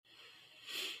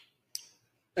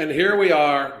And here we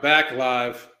are back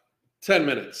live, 10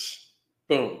 minutes.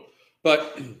 Boom.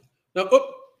 But no,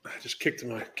 I just kicked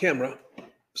my camera.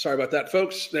 Sorry about that,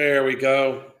 folks. There we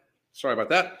go. Sorry about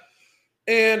that.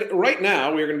 And right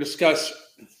now we're going to discuss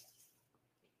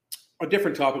a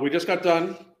different topic. We just got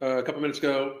done a couple minutes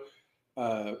ago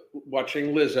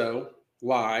watching Lizzo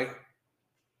lie,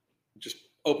 just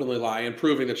openly lie and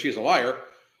proving that she's a liar,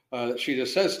 that she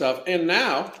just says stuff. And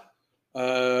now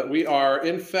we are,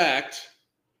 in fact,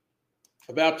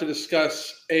 about to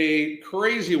discuss a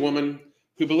crazy woman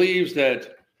who believes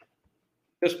that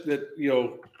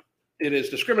it is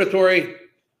discriminatory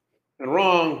and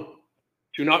wrong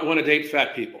to not want to date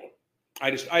fat people.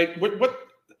 I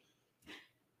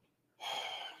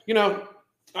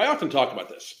often talk about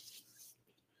this.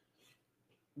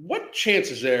 What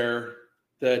chance is there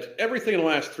that everything in the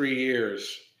last 3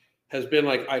 years has been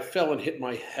like, I fell and hit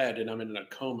my head and I'm in a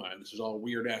coma and this is all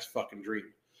weird ass fucking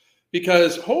dream?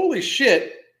 Because holy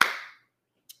shit,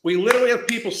 we literally have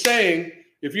people saying,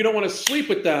 if you don't want to sleep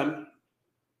with them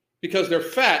because they're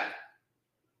fat,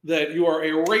 that you are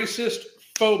a racist,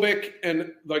 phobic,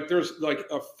 and like there's like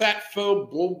a fat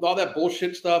phobe, all that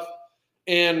bullshit stuff,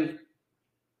 and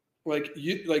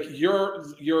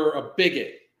you're a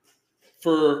bigot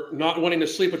for not wanting to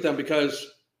sleep with them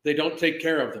because they don't take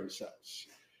care of themselves.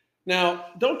 Now,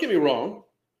 don't get me wrong.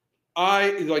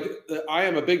 I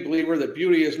am a big believer that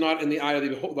beauty is not in the eye of the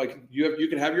beholder. Like you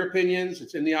can have your opinions.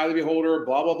 It's in the eye of the beholder,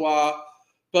 blah, blah, blah.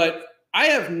 But I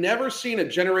have never seen a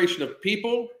generation of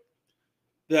people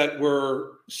that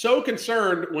were so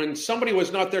concerned when somebody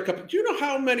was not their cup. Do you know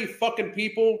how many fucking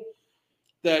people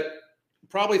that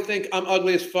probably think I'm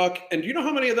ugly as fuck? And do you know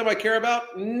how many of them I care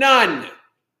about? None.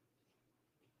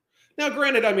 Now,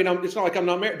 granted, I mean, it's not like I'm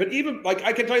not married, but even like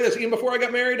I can tell you this, even before I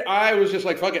got married, I was just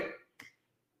like, fuck it.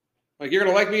 Like, you're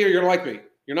going to like me or you're going to like me.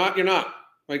 You're not.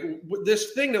 Like,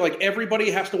 this thing that, like,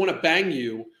 everybody has to want to bang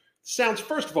you sounds,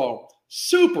 first of all,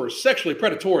 super sexually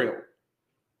predatory.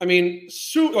 I mean,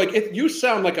 it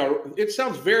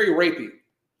sounds very rapey.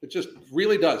 It just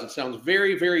really does. It sounds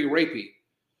very, very rapey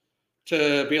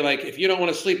to be like, if you don't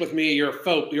want to sleep with me, you're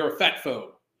a fat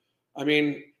phobe. I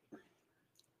mean,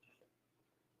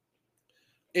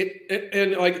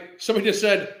 and like somebody just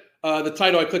said, the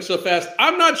title, I clicked so fast,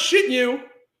 I'm not shitting you.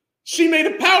 She made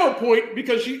a PowerPoint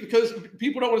because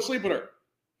people don't want to sleep with her.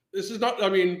 This is not, I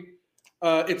mean,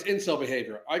 it's incel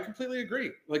behavior. I completely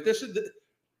agree. Like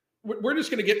we're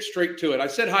just going to get straight to it. I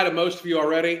said hi to most of you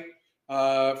already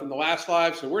from the last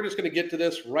live. So we're just going to get to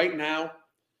this right now.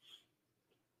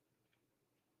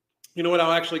 You know what?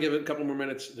 I'll actually give it a couple more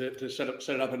minutes to set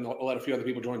it up and I'll let a few other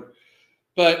people join.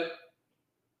 But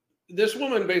this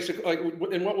woman basically, like,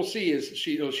 and what we'll see is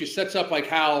she sets up like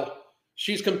how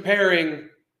she's comparing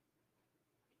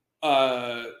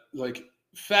like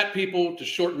fat people to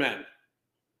short men.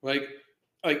 Like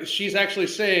she's actually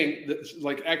saying that,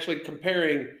 like actually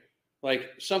comparing like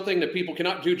something that people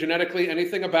cannot do genetically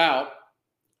anything about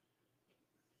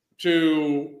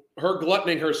to her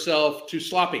gluttoning herself to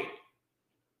sloppy,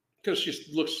 because she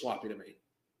looks sloppy to me.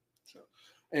 So,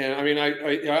 and I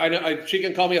mean, she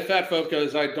can call me a fat phobe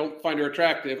because I don't find her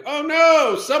attractive. Oh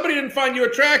no, somebody didn't find you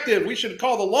attractive. We should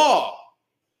call the law.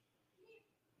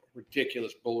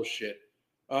 Ridiculous bullshit.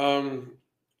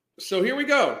 So here we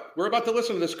go. We're about to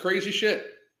listen to this crazy shit.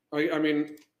 I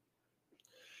mean,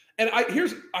 and I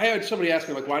had somebody ask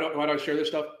me, like, why do I share this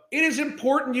stuff? It is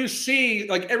important you see,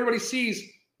 like, everybody sees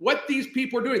what these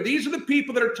people are doing. These are the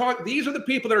people that are talking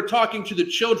to the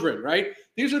children, right?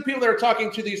 These are the people that are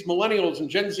talking to these millennials and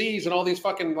Gen Zs and all these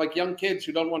fucking like young kids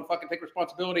who don't want to fucking take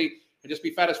responsibility and just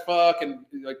be fat as fuck and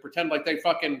like pretend like they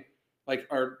fucking like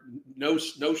are no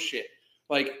shit.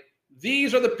 Like,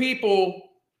 these are the people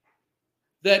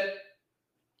that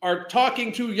are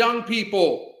talking to young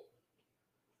people.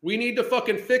 We need to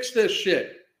fucking fix this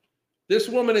shit. This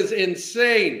woman is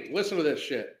insane. Listen to this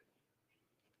shit.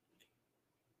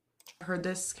 I heard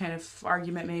this kind of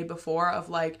argument made before of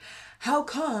like, how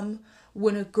come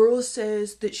when a girl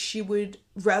says that she would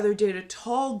rather date a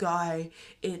tall guy,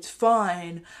 it's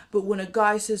fine, but when a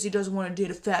guy says he doesn't want to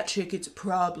date a fat chick, it's a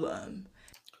problem?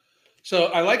 So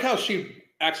I like how she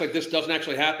acts like this doesn't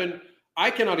actually happen. I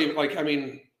cannot even, like, I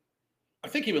mean, I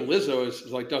think even Lizzo is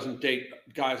like, doesn't date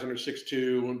guys under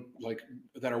 6'2" and like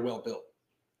that are well built.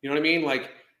 You know what I mean?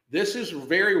 Like, this is a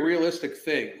very realistic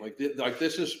thing. Like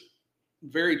this is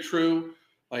very true.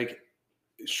 Like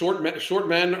short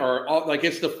men are all, like,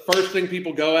 it's the first thing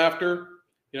people go after.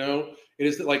 You know, it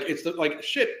is like, it's the, like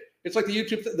shit. It's like the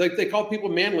YouTube, like they call people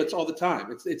manlets all the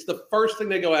time. It's the first thing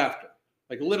they go after.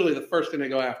 Like literally the first thing they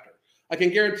go after. I can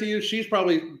guarantee you she's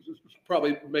probably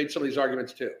made some of these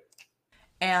arguments too.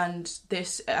 And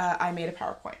this, I made a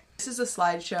PowerPoint. This is a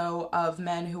slideshow of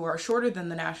men who are shorter than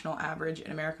the national average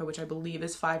in America, which I believe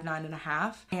is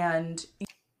 5'9.5". And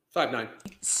 5'9".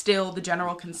 Still, the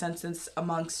general consensus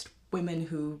amongst women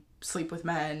who sleep with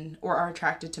men or are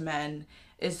attracted to men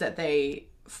is that they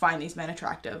find these men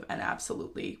attractive and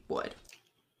absolutely would.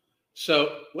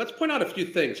 So let's point out a few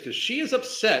things, because she is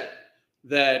upset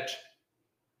that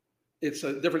it's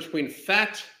a difference between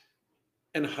fat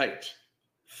and height.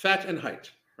 Fat and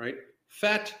height, right?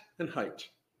 Fat and height,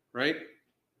 right?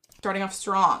 Starting off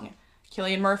strong,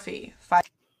 Cillian Murphy.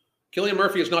 Cillian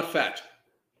Murphy is not fat.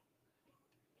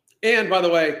 And by the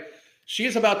way, she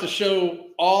is about to show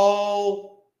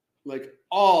all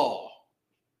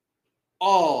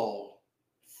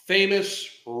famous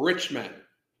rich men.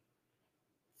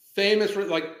 Famous,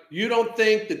 like, you don't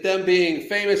think that them being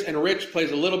famous and rich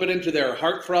plays a little bit into their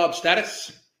heartthrob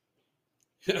status?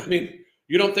 I mean,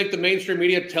 you don't think the mainstream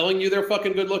media telling you they're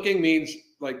fucking good looking means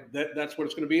like that's what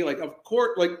it's going to be? Like, of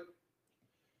course, like,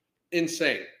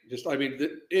 insane. Just, I mean,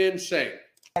 insane.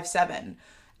 5'7",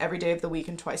 every day of the week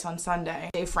and twice on Sunday.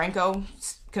 Dave Franco,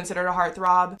 considered a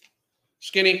heartthrob.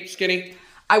 Skinny.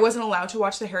 I wasn't allowed to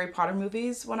watch the Harry Potter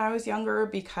movies when I was younger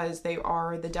because they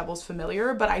are the devil's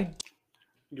familiar, but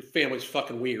your family's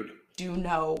fucking weird. Do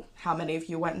know how many of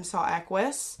you went and saw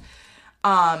Equus.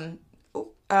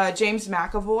 James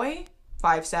McAvoy,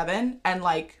 5'7", and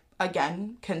like,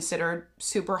 again, considered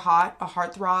super hot, a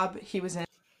heartthrob. He was in.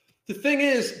 The thing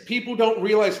is, people don't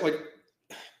realize, like,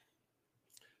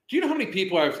 do you know how many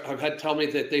people I've had tell me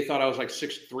that they thought I was like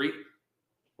 6'3"?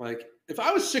 Like, if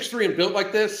I was 6'3" and built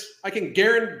like this, I can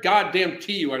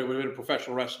guarantee you I would have been a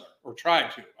professional wrestler, or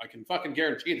tried to. I can fucking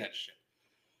guarantee that shit.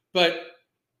 But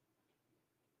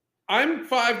I'm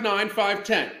 5'9",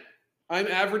 5'10". I'm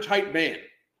average height man,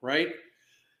 right?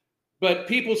 But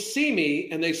people see me,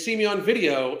 and they see me on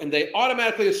video, and they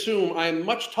automatically assume I am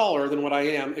much taller than what I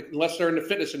am, unless they're in the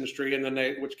fitness industry, and then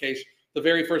in which case, the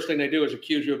very first thing they do is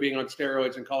accuse you of being on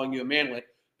steroids and calling you a manlet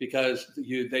because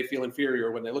they feel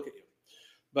inferior when they look at you.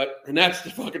 And that's the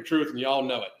fucking truth, and you all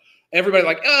know it. Everybody's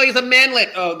like, oh, he's a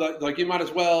manlet. Oh, like, you might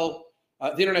as well.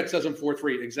 The internet says I'm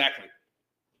 4'3", exactly.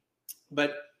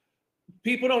 But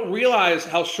people don't realize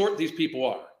how short these people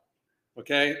are.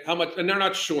 Okay, how much, and they're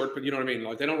not short, but you know what I mean.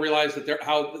 Like, they don't realize that they're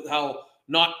how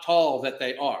not tall that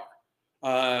they are.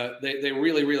 They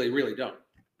really, really, really don't.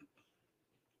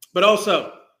 But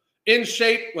also in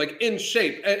shape,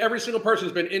 Every single person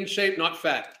has been in shape, not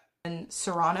fat. And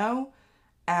Serrano,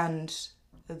 and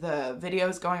the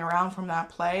videos going around from that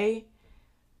play,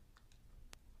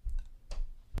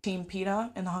 Team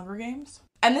PETA in the Hunger Games.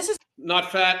 And this is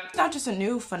not fat. It's not just a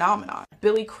new phenomenon.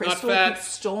 Billy Crystal, who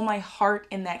stole my heart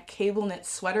in that cable knit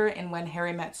sweater in When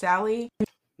Harry Met Sally.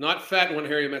 Not fat in When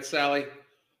Harry Met Sally.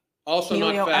 Also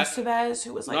Emilio not fat. Estevez,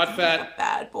 who was like, not fat. A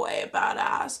bad boy, a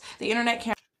badass. The internet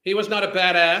can't. He was not a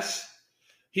badass.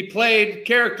 He played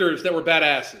characters that were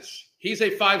badasses. He's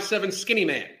a 5'7" skinny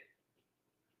man.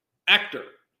 Actor.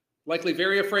 Likely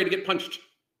very afraid to get punched.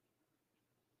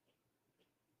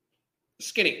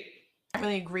 Skinny. I don't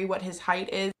really agree what his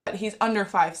height is, but he's under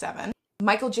 5'7".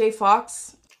 Michael J.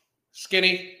 Fox.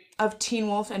 Skinny. Of Teen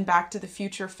Wolf and Back to the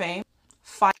Future fame.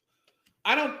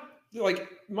 I don't, like,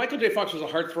 Michael J. Fox was a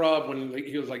heartthrob when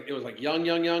he was like, it was like young.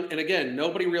 And again,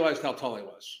 nobody realized how tall he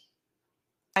was.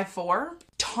 5'4".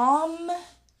 Tom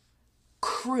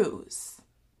Cruise.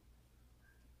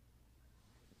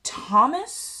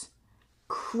 Thomas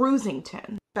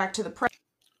Cruisington. Back to the present.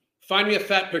 Find me a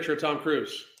fat picture of Tom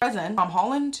Cruise. Present. Tom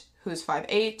Holland, who's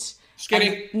 5'8".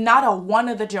 Skinny. Not a one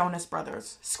of the Jonas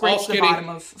Brothers scrapes the bottom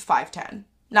of 5'10".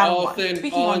 Not all a one. Thin,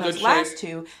 Speaking all on those shape. last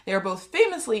two, they are both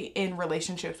famously in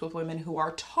relationships with women who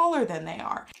are taller than they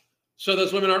are. So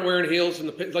those women aren't wearing heels,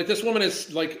 and like, this woman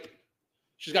is like,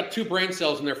 she's got 2 brain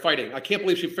cells and they're fighting. I can't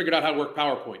believe she figured out how to work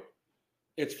PowerPoint.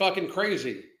 It's fucking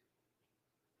crazy.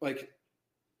 Like,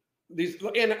 these,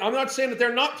 and I'm not saying that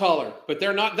they're not taller, but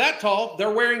they're not that tall.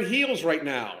 They're wearing heels right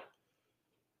now.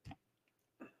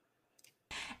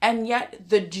 And yet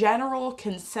the general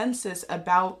consensus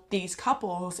about these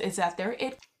couples is that they're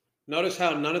it. Notice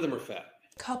how none of them are fat.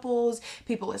 Couples,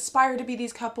 people aspire to be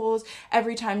these couples.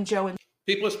 Every time Joe and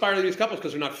people aspire to these couples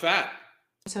because they're not fat.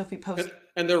 Sophie post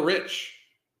and they're rich.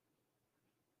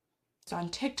 On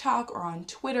TikTok or on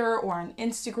Twitter or on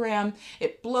Instagram,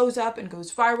 it blows up and goes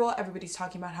viral. Everybody's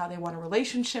talking about how they want a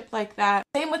relationship like that.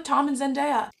 Same with Tom and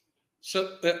Zendaya.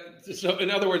 So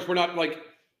in other words, we're not like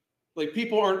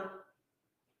people aren't.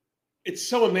 It's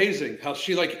so amazing how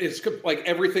she it's like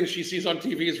everything she sees on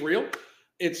TV is real.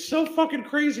 It's so fucking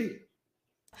crazy.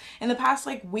 In the past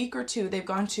like week or two, they've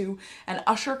gone to an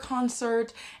Usher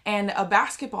concert and a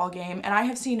basketball game, and I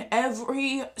have seen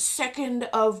every second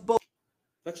of both.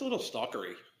 That's a little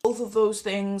stalkery. Both of those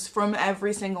things from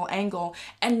every single angle,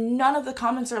 and none of the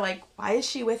comments are like, why is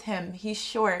she with him? He's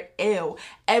short. Ew.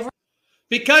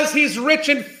 Because he's rich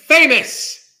and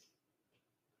famous.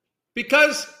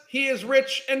 Because he is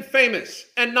rich and famous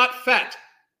and not fat.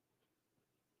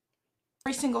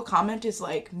 Every single comment is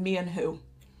like, me and who?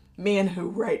 Me and who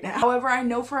right now? However, I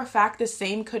know for a fact the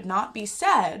same could not be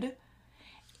said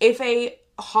if a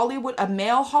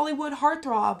male Hollywood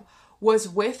heartthrob was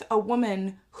with a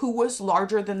woman who was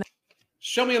larger than.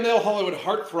 Show me a male Hollywood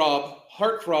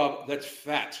heartthrob that's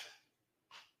fat.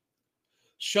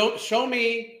 Show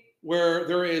me where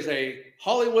there is a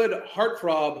Hollywood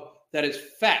heartthrob that is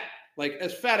fat, like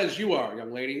as fat as you are,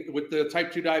 young lady, with the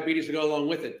type 2 diabetes to go along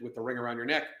with it, with the ring around your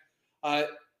neck.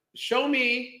 Show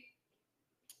me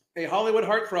a Hollywood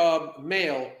heartthrob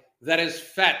male that is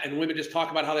fat and women just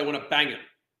talk about how they want to bang him.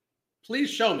 Please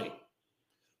show me.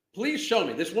 Please show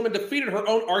me. This woman defeated her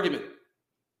own argument.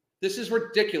 This is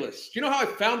ridiculous. Do you know how I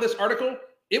found this article?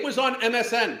 It was on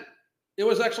MSN. It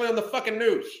was actually on the fucking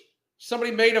news.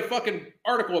 Somebody made a fucking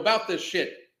article about this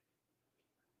shit.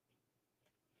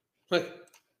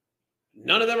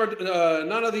 None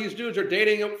of these dudes are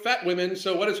dating fat women.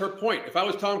 So what is her point? If I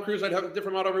was Tom Cruise, I'd have a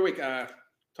different model every week.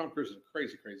 Tom Cruise is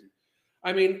crazy.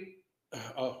 I mean,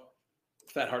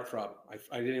 fat heartthrob.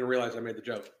 I didn't even realize I made the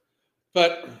joke.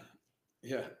 But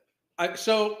yeah,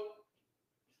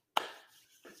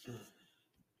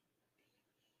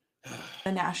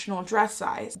 the national dress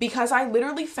size, because I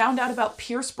literally found out about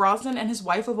Pierce Brosnan and his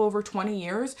wife of over 20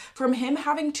 years from him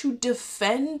having to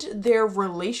defend their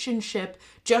relationship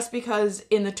just because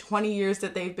in the 20 years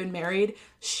that they've been married,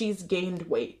 she's gained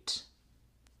weight.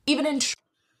 And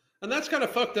that's kind of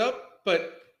fucked up,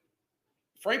 but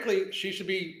frankly, she should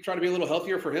be trying to be a little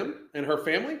healthier for him and her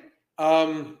family.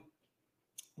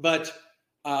 But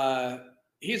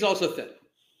he's also thin.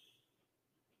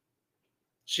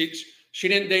 She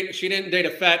didn't date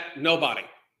a fat nobody.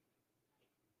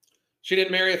 She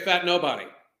didn't marry a fat nobody.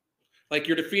 Like,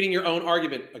 you're defeating your own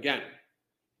argument again.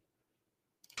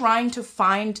 Trying to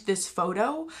find this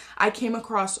photo, I came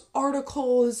across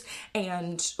articles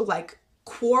and like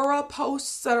Quora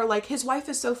posts that are like, his wife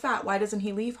is so fat, why doesn't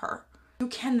he leave her? You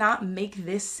cannot make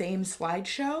this same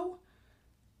slideshow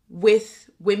with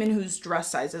women whose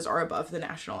dress sizes are above the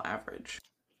national average.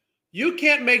 You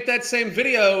can't make that same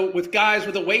video with guys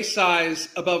with a waist size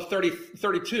above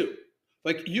 32.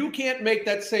 Like, you can't make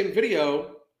that same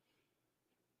video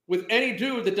with any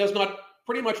dude that does not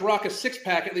pretty much rock a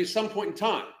six-pack at least some point in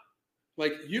time.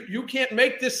 Like, you can't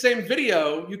make this same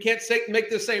video, you can't make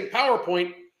this same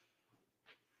PowerPoint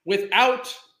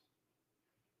without,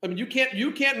 I mean, you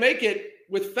can't make it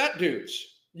with fat dudes.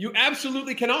 You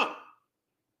absolutely cannot.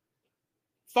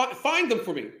 Find them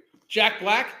for me. Jack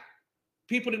Black,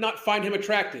 people did not find him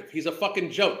attractive. He's a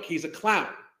fucking joke. He's a clown.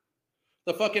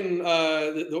 The fucking,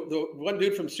 the one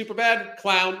dude from Superbad,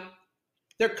 clown.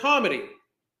 They're comedy.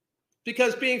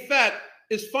 Because being fat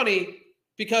is funny,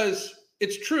 because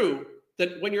it's true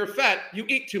that when you're fat, you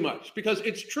eat too much. Because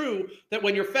it's true that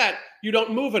when you're fat, you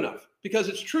don't move enough. Because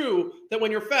it's true that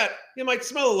when you're fat, you might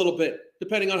smell a little bit,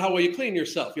 depending on how well you clean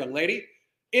yourself, young lady.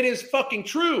 It is fucking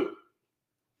true.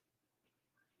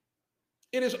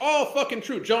 It is all fucking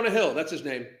true. Jonah Hill, that's his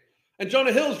name. And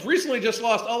Jonah Hill's recently just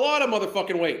lost a lot of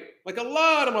motherfucking weight. Like a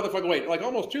lot of motherfucking weight. Like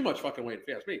almost too much fucking weight, if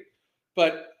you ask me.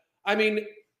 But, I mean,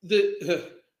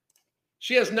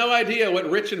 she has no idea what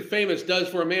rich and famous does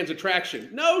for a man's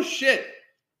attraction. No shit.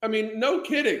 I mean, no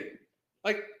kidding.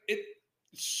 Like, it's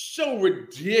so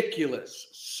ridiculous.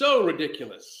 So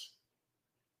ridiculous.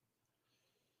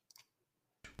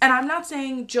 And I'm not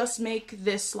saying just make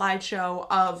this slideshow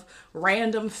of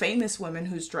random famous women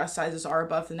whose dress sizes are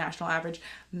above the national average.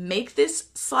 Make this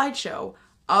slideshow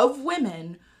of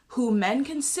women who men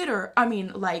consider, I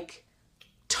mean, like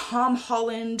Tom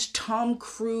Holland, Tom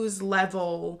Cruise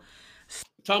level.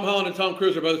 Tom Holland and Tom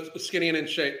Cruise are both skinny and in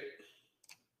shape.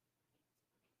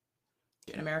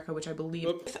 In America, which I believe,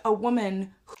 with a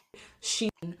woman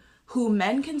who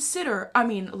men consider, I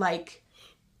mean, like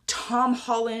Tom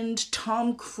Holland,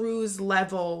 Tom Cruise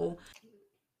level.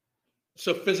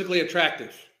 So physically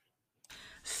attractive.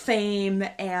 Fame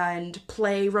and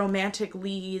play romantic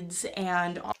leads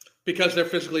and. Because they're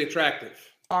physically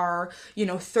attractive. Are, you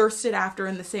know, thirsted after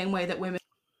in the same way that women.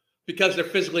 Because they're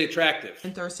physically attractive.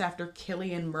 And thirst after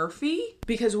Cillian Murphy.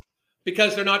 Because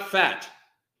they're not fat.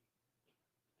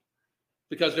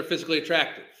 Because they're physically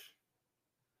attractive.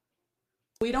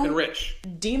 We don't and rich.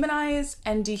 demonize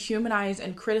and dehumanize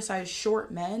and criticize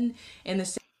short men in the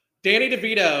same Danny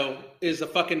DeVito is a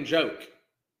fucking joke.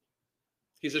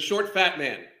 He's a short, fat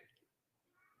man.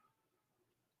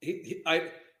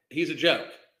 He's a joke.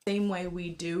 Same way we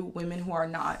do women who are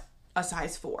not a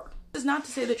size 4. This is not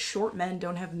to say that short men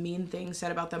don't have mean things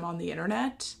said about them on the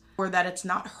internet, or that it's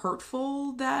not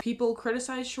hurtful that people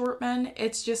criticize short men.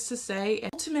 It's just to say,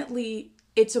 ultimately,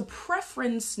 it's a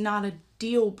preference, not a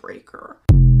deal breaker.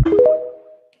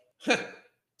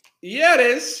 Yeah, it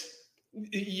is.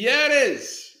 Yeah, it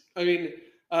is. I mean,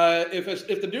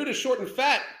 if the dude is short and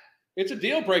fat, it's a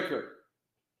deal breaker.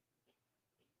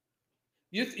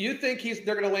 You think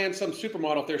they're going to land some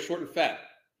supermodel if they're short and fat?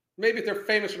 Maybe if they're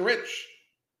famous and rich.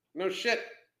 No shit.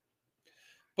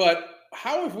 But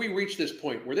how have we reached this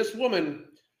point where this woman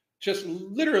just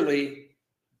literally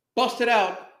busted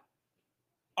out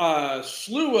a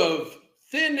slew of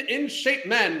thin, in-shape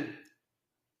men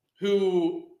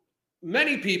who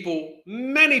many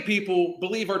people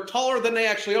believe are taller than they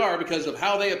actually are because of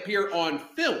how they appear on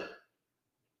film?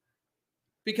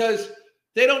 Because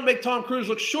they don't make Tom Cruise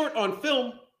look short on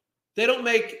film. They don't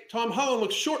make Tom Holland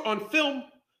look short on film.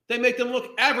 They make them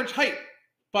look average height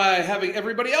by having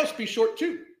everybody else be short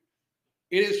too.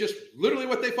 It is just literally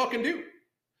what they fucking do.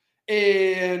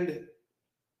 And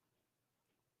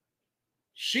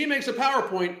she makes a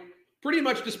PowerPoint pretty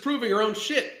much disproving her own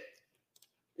shit.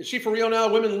 Is she for real now?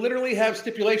 Women literally have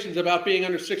stipulations about being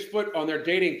under 6 foot on their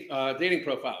dating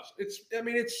profiles. It's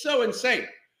so insane.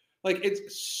 Like,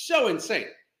 it's so insane.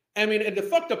 I mean, and the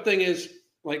fucked up thing is,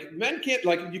 like, men can't,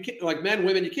 like, you can't, like, men,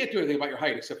 women, you can't do anything about your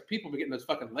height except for people be getting those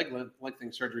fucking leg lengthening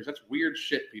surgeries. That's weird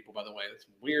shit, people, by the way. That's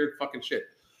weird fucking shit.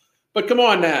 But come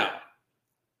on now.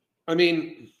 I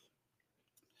mean,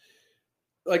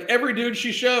 like, every dude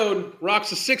she showed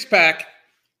rocks a 6-pack,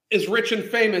 is rich and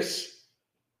famous,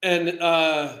 and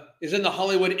is in the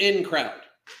Hollywood in crowd.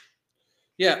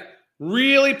 Yeah,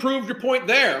 really proved your point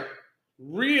there.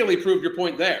 Really proved your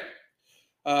point there.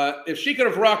 If she could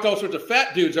have rocked all sorts of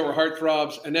fat dudes that were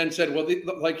heartthrobs and then said, well,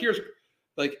 here's,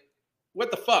 like,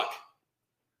 what the fuck?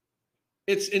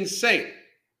 It's insane.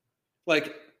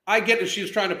 Like, I get that she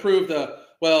was trying to prove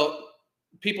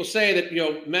people say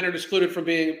that, men are excluded from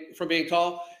being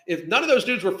tall. If none of those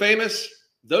dudes were famous,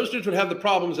 those dudes would have the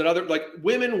problems that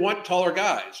women want taller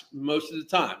guys most of the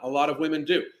time. A lot of women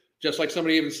do. Just like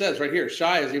somebody even says right here,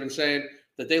 Shy is even saying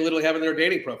that they literally have in their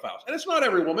dating profiles. And it's not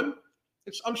every woman.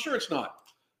 I'm sure it's not.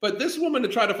 But this woman, to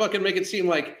try to fucking make it seem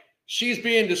like she's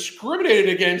being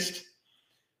discriminated against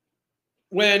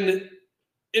when,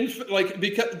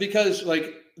 because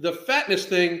the fatness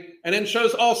thing, and then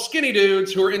shows all skinny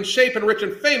dudes who are in shape and rich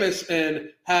and famous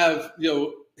and have,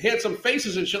 handsome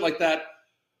faces and shit like that.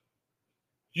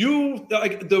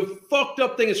 The fucked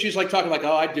up thing is she's like talking like,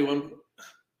 oh, I do them.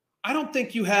 I don't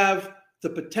think you have the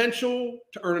potential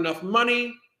to earn enough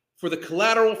money for the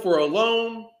collateral for a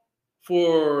loan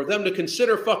for them to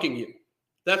consider fucking you.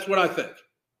 That's what I think.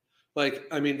 Like,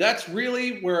 I mean, that's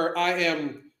really where I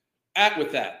am at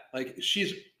with that. Like,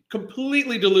 she's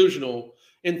completely delusional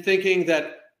in thinking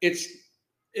that it's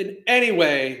in any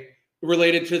way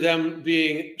related to them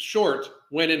being short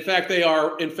when in fact they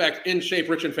are in shape,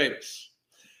 rich, and famous.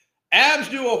 Abs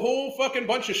do a whole fucking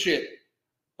bunch of shit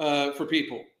for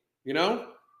people,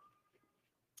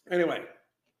 Anyway,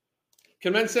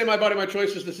 can men say my body, my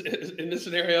choice in this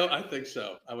scenario? I think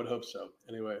so. I would hope so.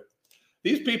 Anyway,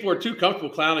 these people are too comfortable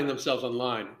clowning themselves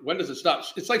online. When does it stop?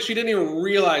 It's like she didn't even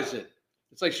realize it.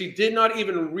 It's like she did not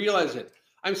even realize it.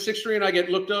 I'm 6'3" and I get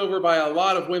looked over by a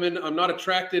lot of women I'm not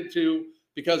attracted to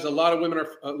because a lot of them are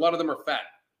fat.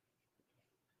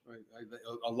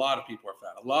 A lot of people are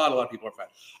fat. A lot of people are fat.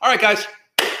 All right, guys.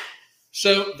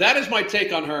 So that is my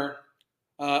take on her,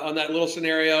 on that little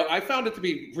scenario. I found it to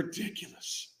be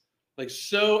ridiculous. Like,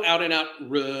 so out and out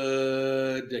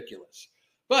ridiculous.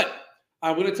 But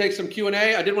I'm going to take some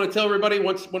Q&A. I did want to tell everybody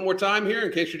one more time here,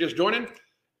 in case you're just joining,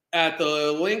 at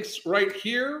the links right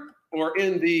here or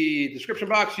in the description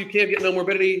box, you can get No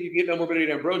Morbidity. You can get No Morbidity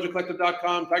at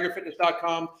AmbrosiaCollective.com,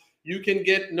 TigerFitness.com. You can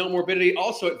get No Morbidity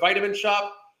also at Vitamin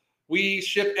Shop. We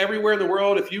ship everywhere in the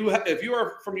world. If you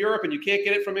are from Europe and you can't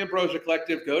get it from Ambrosia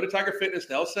Collective, go to Tiger Fitness.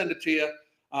 They'll send it to you.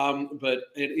 But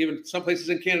even some places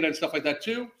in Canada and stuff like that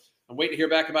too. I'm waiting to hear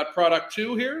back about product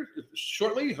 2 here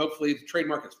shortly. Hopefully the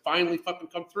trademark has finally fucking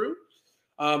come through.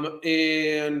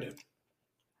 And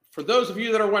for those of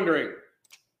you that are wondering,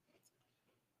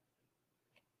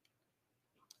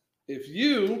 if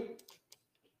you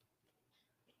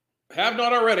have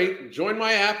not already, join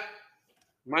my app,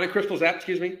 mine and Crystal's app,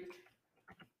 excuse me.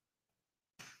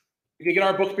 You can get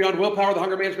our books Beyond Willpower, The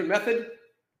Hunger Management Method,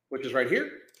 which is right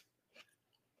here.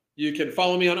 You can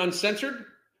follow me on Uncensored,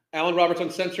 Alan Roberts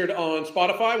Uncensored on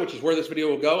Spotify, which is where this video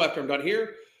will go after I'm done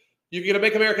here. You can get a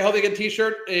Make America Healthy Again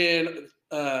t-shirt and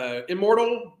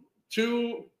Immortal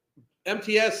 2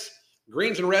 MTS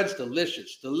greens and reds.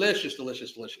 Delicious, delicious,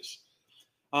 delicious, delicious.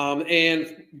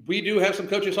 And we do have some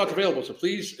coaching slots available. So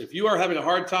please, if you are having a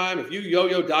hard time, if you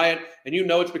yo-yo diet and you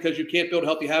know it's because you can't build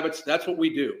healthy habits, that's what we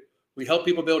do. We help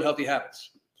people build healthy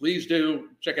habits. Please do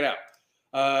check it out.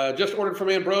 Just ordered from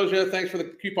Ambrosia. Thanks for the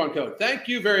coupon code. Thank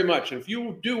you very much. And if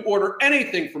you do order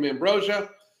anything from Ambrosia,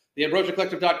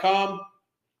 theambrosiacollective.com,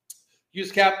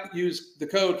 use the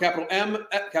code capital M,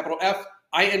 capital F,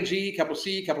 ING, capital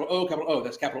C, capital O, capital O.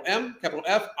 That's capital M, capital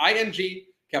F, ING,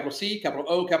 capital C, capital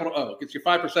O, capital O. Gets you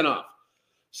 5% off.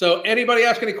 So anybody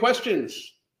ask any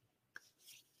questions?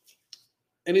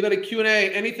 Anybody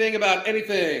Q&A, anything about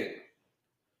anything?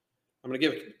 I'm going to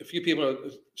give a few people a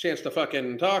chance to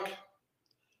fucking talk.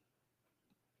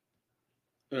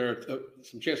 Or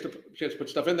some chance to put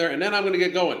stuff in there. And then I'm going to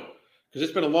get going because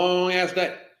it's been a long-ass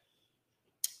day.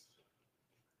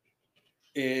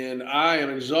 And I am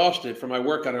exhausted from my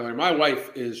workout earlier. My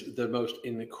wife is the most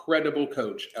incredible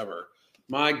coach ever.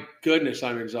 My goodness,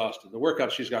 I'm exhausted. The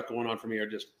workouts she's got going on for me are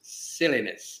just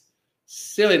silliness.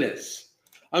 Silliness.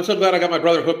 I'm so glad I got my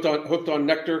brother hooked on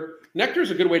nectar. Nectar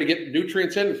is a good way to get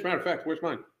nutrients in. As a matter of fact, where's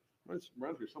mine? It's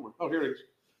around here somewhere. Oh, here it is.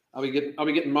 I'll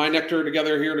be getting my nectar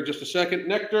together here in just a second.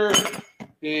 Nectar.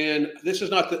 And this is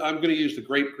not I'm going to use the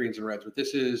grape greens and reds, but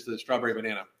this is the strawberry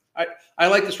banana. I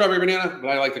like the strawberry banana, but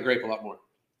I like the grape a lot more.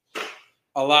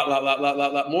 A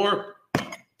lot more.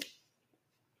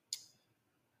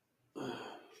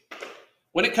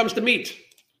 When it comes to meat,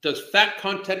 does fat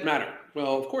content matter?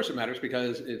 Well, of course it matters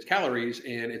because it's calories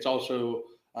and it's also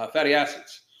fatty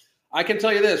acids. I can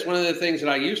tell you this, one of the things that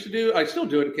I used to do, I still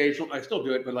do it occasionally,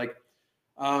 but like,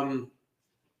 I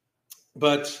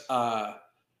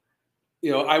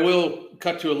will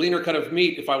cut to a leaner cut of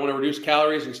meat if I want to reduce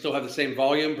calories and still have the same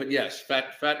volume. But yes,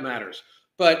 fat matters.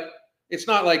 But it's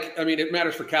not like, it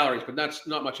matters for calories, but that's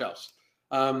not much else.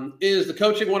 Is the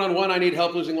coaching one-on-one? I need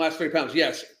help losing the last 30 pounds.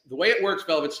 Yes. The way it works,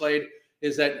 Velvet Slade,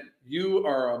 is that you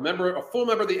are a full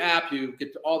member of the app. You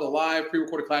get to all the live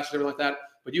pre-recorded classes, everything like that.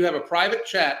 But you have a private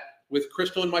chat with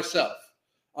Crystal and myself.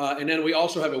 And then we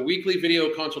also have a weekly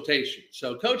video consultation.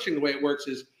 So coaching, the way it works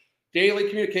is daily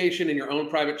communication in your own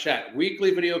private chat,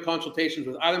 weekly video consultations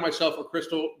with either myself or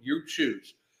Crystal, you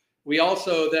choose. We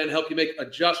also then help you make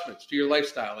adjustments to your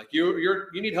lifestyle. Like you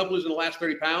need help losing the last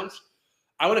 30 pounds.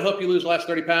 I want to help you lose the last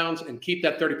 30 pounds and keep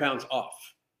that 30 pounds off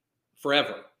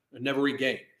forever and never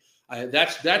regain.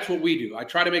 That's what we do. I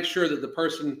try to make sure that the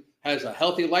person has a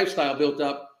healthy lifestyle built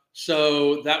up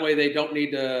so that way they don't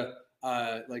need to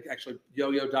actually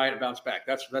yo-yo diet and bounce back.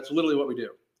 That's literally what we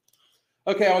do.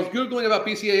 Okay, I was Googling about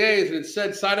BCAAs and it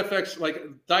said side effects like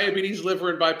diabetes, liver,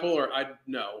 and bipolar.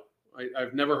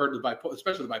 I've never heard of the bipolar,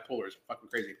 especially the bipolar is fucking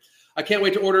crazy. I can't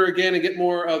wait to order again and get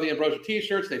more of the Ambrosia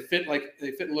t-shirts. They fit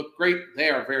and look great. They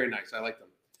are very nice. I like them.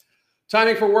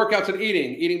 Timing for workouts and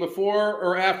eating before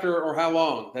or after or how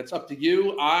long? That's up to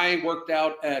you. I worked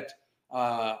out at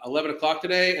 11 o'clock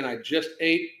today and I just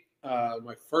ate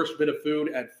my first bit of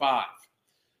food at 5.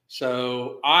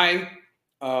 So I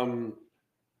eat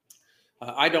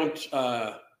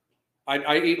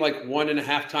like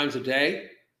 1.5 times a day.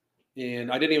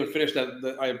 And I didn't even finish that.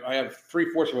 I have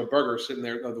 3/4 of a burger sitting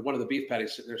there, one of the beef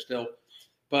patties sitting there still.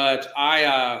 But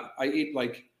I eat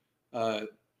like I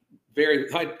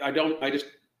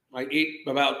eat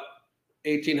about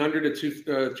 1,800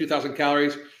 to 2,000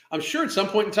 calories. I'm sure at some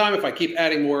point in time, if I keep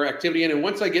adding more activity in, and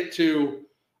once I get to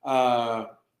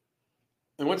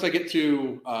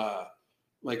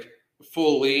like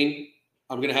full lean,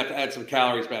 I'm gonna have to add some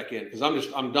calories back in because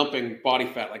I'm dumping body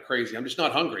fat like crazy. I'm just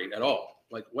not hungry at all.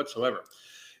 Like whatsoever.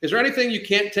 Is there anything you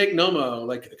can't take no-mo,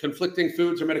 like conflicting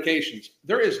foods or medications?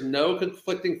 There is no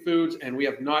conflicting foods, and we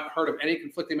have not heard of any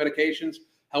conflicting medications.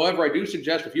 However, I do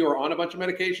suggest if you are on a bunch of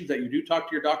medications that you do talk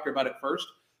to your doctor about it first.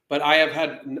 But I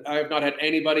have not had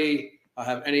anybody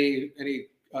have any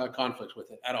conflicts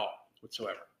with it at all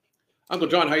whatsoever. Uncle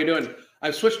John, how you doing?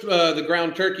 I've switched the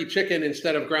ground turkey chicken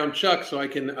instead of ground chuck so I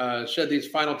can shed these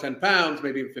final 10 pounds,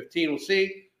 maybe 15, we'll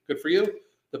see. Good for you.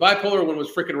 The bipolar one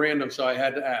was freaking random, so I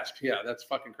had to ask. Yeah, that's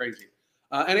fucking crazy.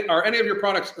 Are any of your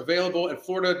products available at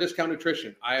Florida Discount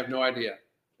Nutrition? I have no idea.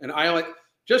 And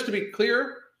just to be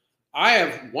clear, I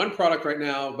have one product right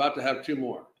now, about to have 2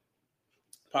 more,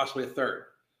 possibly a third.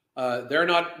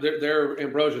 They're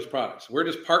Ambrosia's products. We're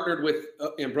just partnered with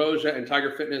Ambrosia and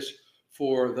Tiger Fitness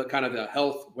for the kind of the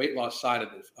health weight loss side of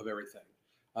everything.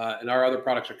 And our other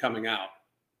products are coming out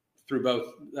through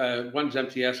both. One's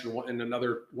MTS and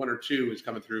another 1 or 2 is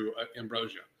coming through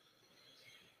Ambrosia.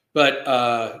 but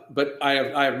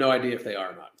I have no idea if they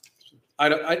are or not.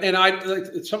 I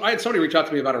had somebody reach out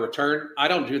to me about a return. I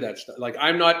don't do that stuff. Like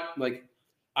I'm not like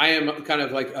I am kind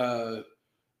of like a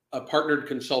partnered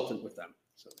consultant with them.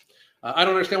 So I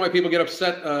don't understand why people get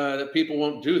upset that people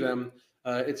won't do them.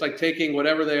 It's like taking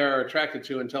whatever they are attracted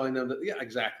to and telling them that, yeah,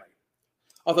 exactly.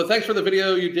 Although thanks for the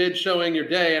video you did showing your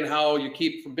day and how you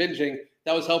keep from binging.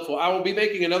 That was helpful. I will be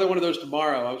making another one of those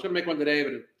tomorrow. I was going to make one today,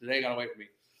 but today got away from me.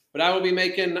 But I will be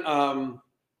making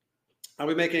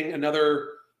another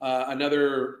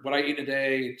what I eat in a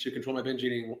day to control my binge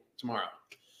eating tomorrow.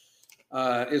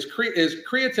 Is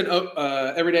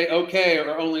creatine every day okay,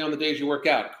 or only on the days you work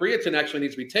out? Creatine actually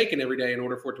needs to be taken every day in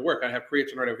order for it to work. I have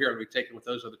creatine right over here. I'm going to be taken with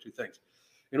those other two things.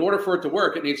 In order for it to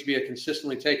work, it needs to be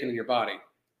consistently taken in your body.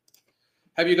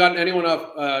 Have you gotten anyone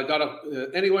off?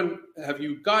 Have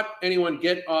you got anyone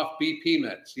get off BP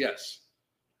meds? Yes,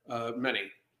 many.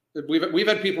 We've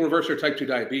had people reverse their type 2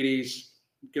 diabetes,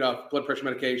 get off blood pressure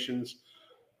medications,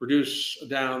 reduce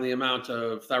down the amount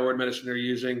of thyroid medicine they're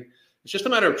using. It's just a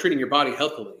matter of treating your body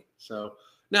healthily. So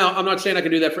now I'm not saying I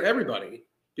can do that for everybody,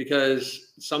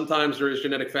 because sometimes there is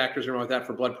genetic factors and all like that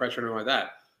for blood pressure and all like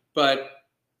that. But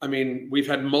I mean, we've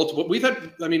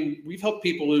helped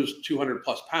people lose 200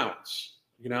 plus pounds,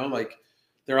 like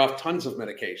they're off tons of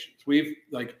medications. We've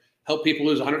helped people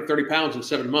lose 130 pounds in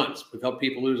 7 months. We've helped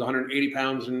people lose 180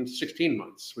 pounds in 16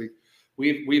 months.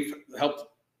 We've helped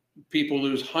people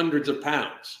lose hundreds of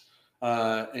pounds.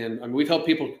 And we've helped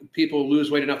people lose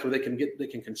weight enough where they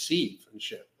can conceive and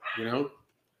shit, The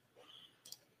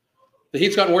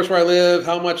heat's gotten worse where I live.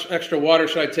 How much extra water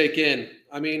should I take in?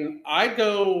 I mean, I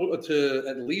go to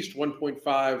at least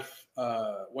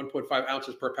 1.5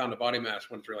 ounces per pound of body mass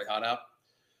when it's really hot out.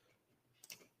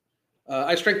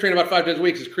 I strength train about 5 days a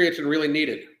week. Is creatine really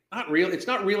needed? Not really. It's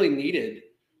not really needed.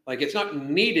 It's not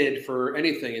needed for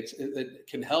anything. It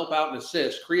can help out and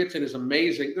assist. Creatine is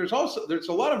amazing. There's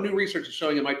a lot of new research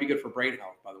showing it might be good for brain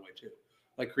health, by the way, too,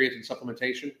 like creatine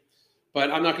supplementation.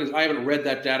 But I haven't read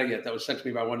that data yet. That was sent to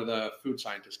me by one of the food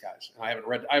scientist guys. I haven't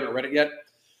read it yet.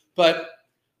 But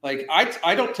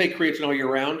I don't take creatine all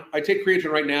year round. I take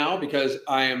creatine right now because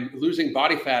I am losing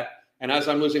body fat, and as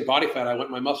I'm losing body fat, I want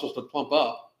my muscles to plump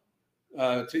up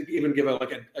to even give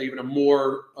even a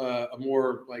more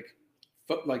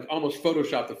almost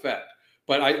Photoshop effect.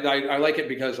 But I like it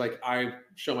because I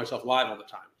show myself live all the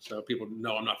time, so people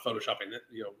know I'm not Photoshopping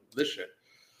this shit.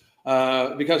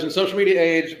 Because in social media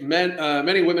age,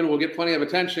 many women will get plenty of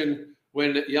attention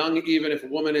when young, even if a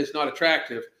woman is not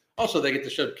attractive. Also, they get to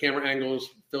show camera angles,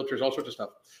 filters, all sorts of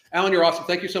stuff. Alan, you're awesome.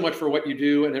 Thank you so much for what you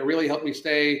do, and it really helped me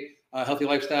stay a healthy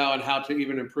lifestyle and how to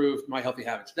even improve my healthy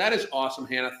habits. That is awesome,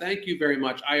 Hannah. Thank you very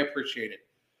much. I appreciate it.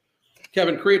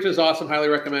 Kevin, creatine is awesome. Highly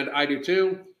recommend. I do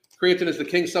too. Creatine is the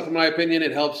king supplement, in my opinion.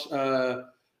 It helps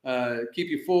keep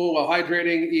you full while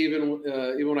hydrating, even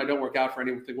when I don't work out for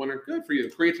anything. Good for you.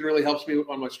 Creatine really helps me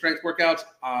on my strength workouts.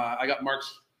 I got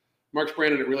Mark's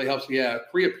brand, and it really helps. Yeah,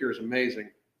 Creapure is amazing.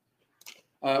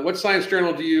 What science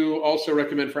journal do you also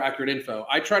recommend for accurate info?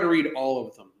 I try to read all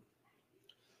of them.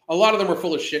 A lot of them are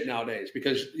full of shit nowadays,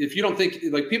 because if you don't think,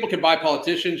 people can buy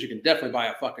politicians, you can definitely buy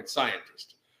a fucking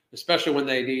scientist, especially when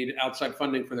they need outside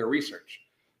funding for their research.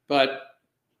 But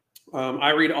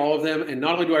I read all of them, and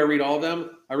not only do I read all of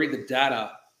them, I read the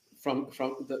data from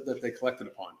that they collected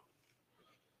upon.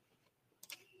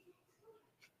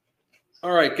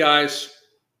 All right, guys,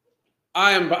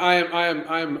 I'm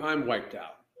wiped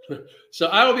out. So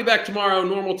I will be back tomorrow,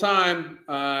 normal time.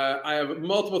 I have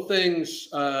multiple things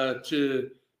to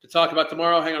talk about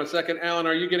tomorrow. Hang on a second, Alan.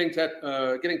 Are you getting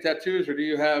tattoos, or do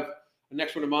you have the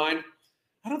next one in mind?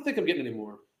 I don't think I'm getting any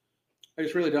more. I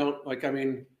just really don't.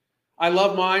 I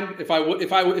love mine. If I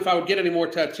would get any more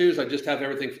tattoos, I'd just have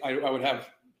everything. I would have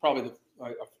probably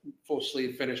a full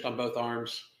sleeve finished on both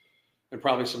arms, and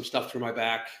probably some stuff through my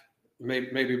back,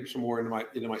 maybe some more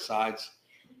into my sides.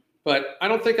 But I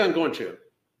don't think I'm going to.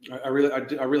 I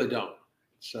really don't.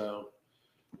 So,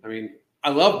 I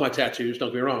love my tattoos. Don't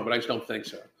get me wrong, but I just don't think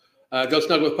so. Go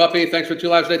snuggle with Puppy. Thanks for 2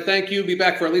 lives today. Thank you. Be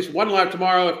back for at least 1 live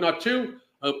tomorrow, if not 2.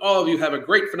 I hope all of you have a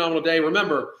great, phenomenal day.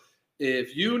 Remember,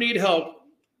 if you need help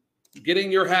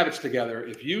getting your habits together,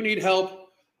 if you need help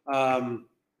finally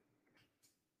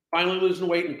losing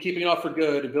weight and keeping it off for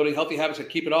good and building healthy habits that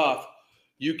keep it off,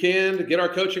 you can get our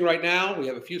coaching right now. We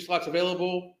have a few slots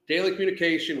available, daily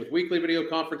communication with weekly video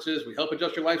conferences. We help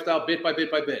adjust your lifestyle bit by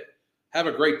bit by bit. Have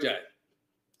a great day.